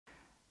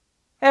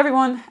Hey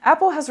everyone,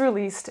 Apple has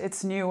released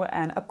its new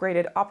and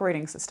upgraded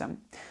operating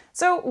system.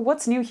 So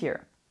what's new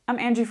here? I'm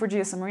Angie for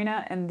GSM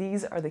Marina, and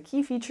these are the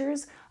key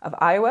features of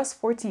iOS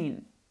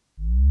 14.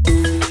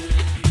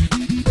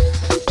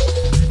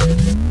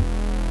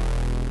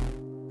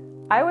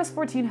 iOS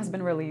 14 has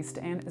been released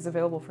and is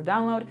available for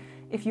download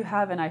if you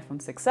have an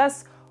iPhone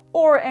 6s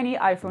or any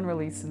iPhone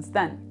release since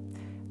then.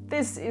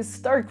 This is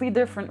starkly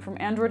different from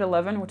Android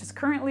 11, which is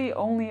currently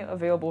only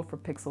available for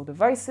Pixel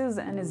devices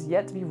and is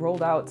yet to be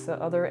rolled out to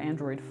other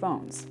Android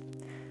phones.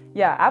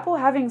 Yeah, Apple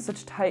having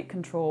such tight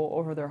control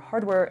over their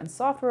hardware and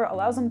software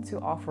allows them to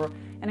offer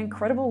an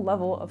incredible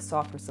level of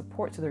software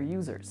support to their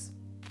users.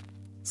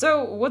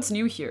 So what's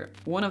new here?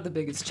 One of the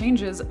biggest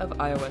changes of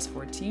iOS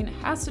 14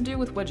 has to do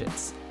with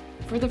widgets.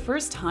 For the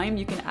first time,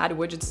 you can add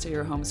widgets to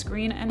your home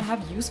screen and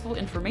have useful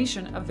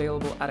information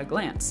available at a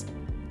glance.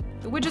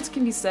 The widgets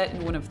can be set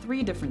in one of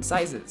 3 different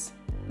sizes.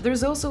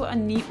 There's also a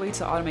neat way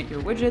to automate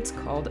your widgets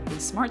called a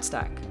smart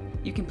stack.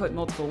 You can put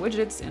multiple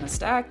widgets in a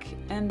stack,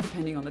 and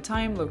depending on the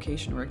time,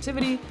 location, or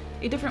activity,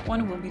 a different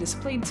one will be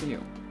displayed to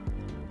you.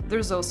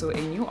 There's also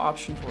a new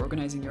option for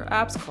organizing your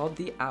apps called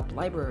the App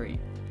Library.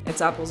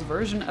 It's Apple's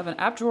version of an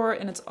app drawer,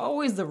 and it's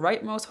always the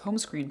rightmost home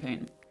screen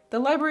pane. The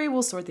library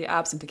will sort the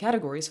apps into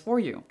categories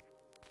for you.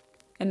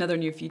 Another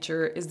new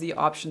feature is the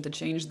option to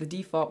change the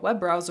default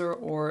web browser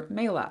or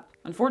mail app.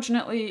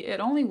 Unfortunately, it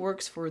only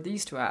works for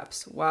these 2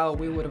 apps, while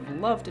we would have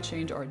loved to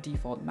change our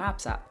default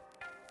Maps app.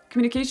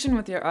 Communication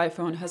with your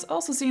iPhone has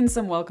also seen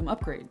some welcome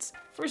upgrades.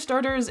 For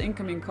starters,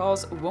 incoming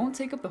calls won't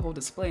take up the whole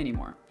display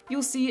anymore.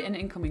 You'll see an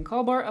incoming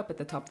call bar up at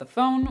the top of the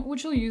phone,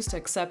 which you'll use to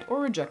accept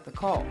or reject the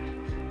call.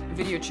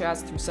 Video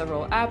chats through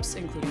several apps,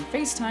 including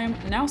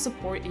FaceTime, now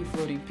support a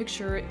floating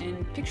picture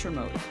in picture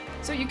mode,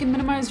 so you can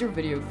minimize your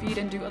video feed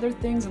and do other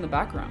things in the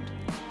background.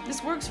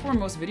 This works for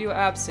most video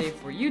apps save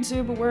for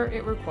YouTube, where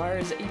it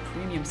requires a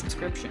premium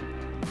subscription.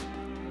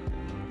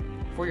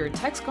 For your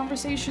text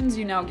conversations,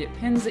 you now get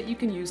pins that you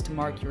can use to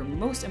mark your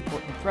most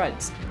important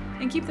threads,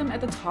 and keep them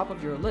at the top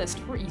of your list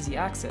for easy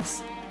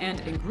access.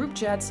 And in group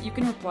chats, you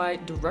can reply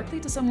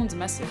directly to someone's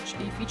message,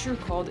 a feature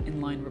called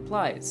inline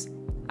replies.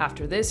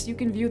 After this, you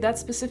can view that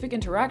specific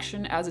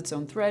interaction as its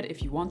own thread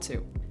if you want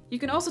to. You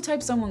can also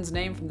type someone's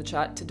name from the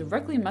chat to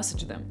directly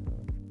message them.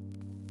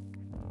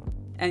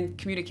 And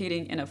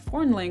communicating in a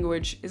foreign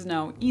language is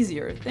now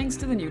easier thanks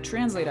to the new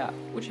Translate app,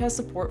 which has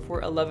support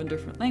for 11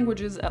 different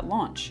languages at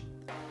launch.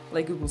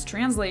 Like Google's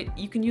Translate,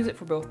 you can use it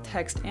for both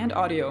text and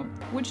audio,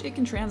 which it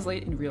can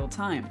translate in real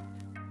time.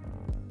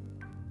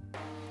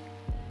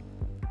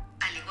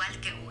 Al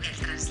igual que Google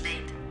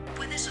Translate,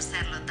 puedes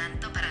usarlo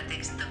tanto para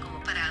texto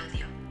como para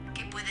audio,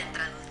 que pueden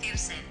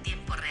traducirse en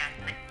tiempo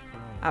real.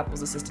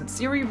 Apple's assistant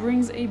Siri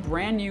brings a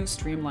brand new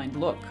streamlined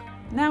look.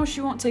 Now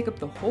she won't take up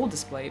the whole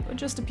display, but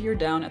just appear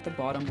down at the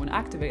bottom when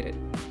activated.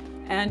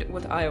 And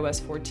with iOS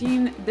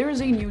 14, there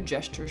is a new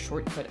gesture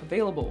shortcut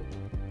available: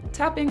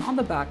 tapping on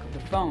the back of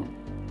the phone.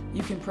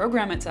 You can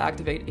program it to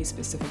activate a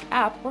specific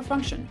app or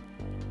function.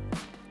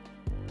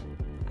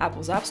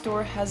 Apple's App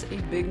Store has a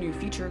big new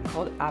feature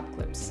called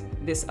AppClips.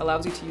 This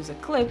allows you to use a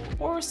clip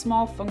or a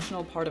small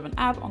functional part of an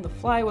app on the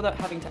fly without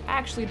having to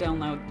actually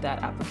download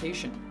that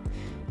application.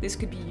 This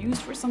could be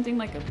used for something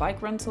like a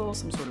bike rental,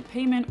 some sort of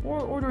payment, or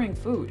ordering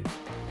food.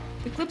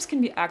 The clips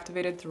can be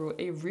activated through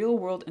a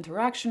real-world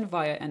interaction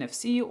via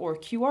NFC or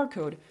QR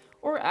code,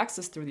 or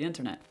accessed through the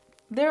internet.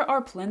 There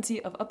are plenty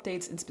of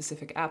updates in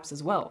specific apps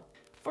as well.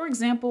 For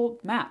example,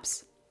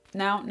 Maps.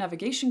 Now,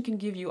 navigation can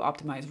give you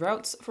optimized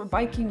routes for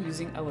biking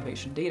using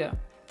elevation data.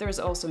 There is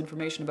also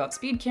information about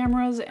speed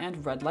cameras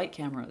and red light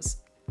cameras.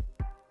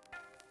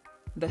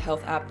 The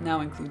Health app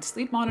now includes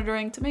sleep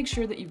monitoring to make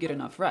sure that you get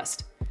enough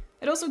rest.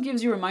 It also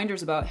gives you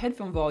reminders about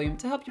headphone volume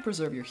to help you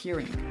preserve your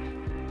hearing.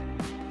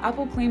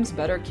 Apple claims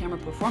better camera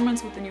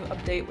performance with the new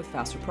update with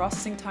faster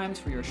processing times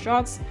for your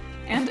shots,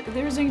 and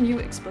there's a new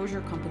exposure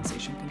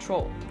compensation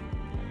control.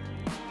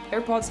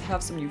 AirPods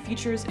have some new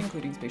features,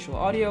 including spatial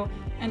audio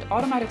and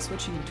automatic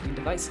switching between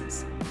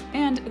devices.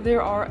 And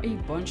there are a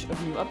bunch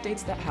of new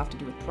updates that have to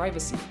do with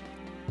privacy.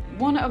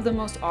 One of the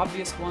most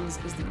obvious ones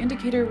is the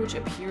indicator, which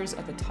appears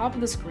at the top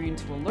of the screen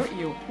to alert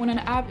you when an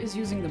app is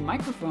using the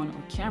microphone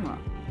or camera.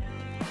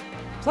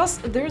 Plus,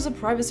 there's a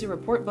privacy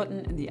report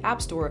button in the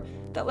App Store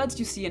that lets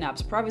you see an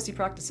app's privacy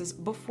practices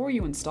before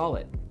you install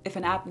it. If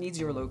an app needs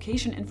your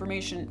location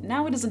information,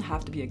 now it doesn't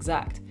have to be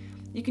exact.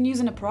 You can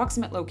use an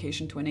approximate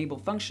location to enable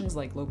functions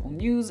like local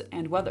news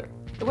and weather.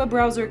 The web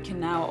browser can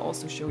now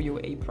also show you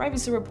a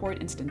privacy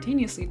report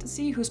instantaneously to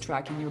see who's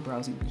tracking your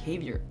browsing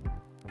behavior.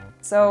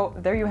 So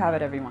there you have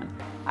it, everyone.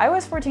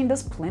 iOS 14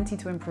 does plenty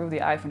to improve the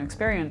iPhone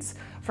experience,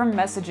 from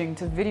messaging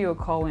to video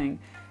calling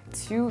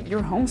to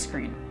your home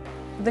screen.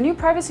 The new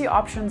privacy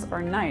options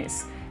are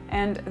nice,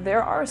 and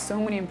there are so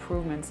many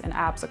improvements in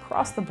apps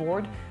across the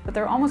board that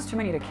there are almost too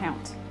many to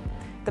count.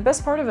 The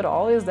best part of it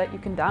all is that you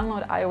can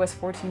download iOS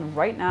 14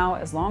 right now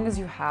as long as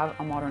you have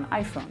a modern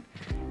iPhone,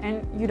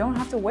 and you don't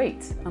have to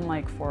wait,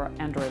 unlike for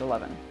Android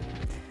 11.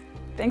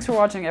 Thanks for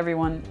watching,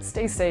 everyone.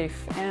 Stay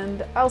safe,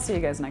 and I'll see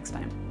you guys next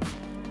time.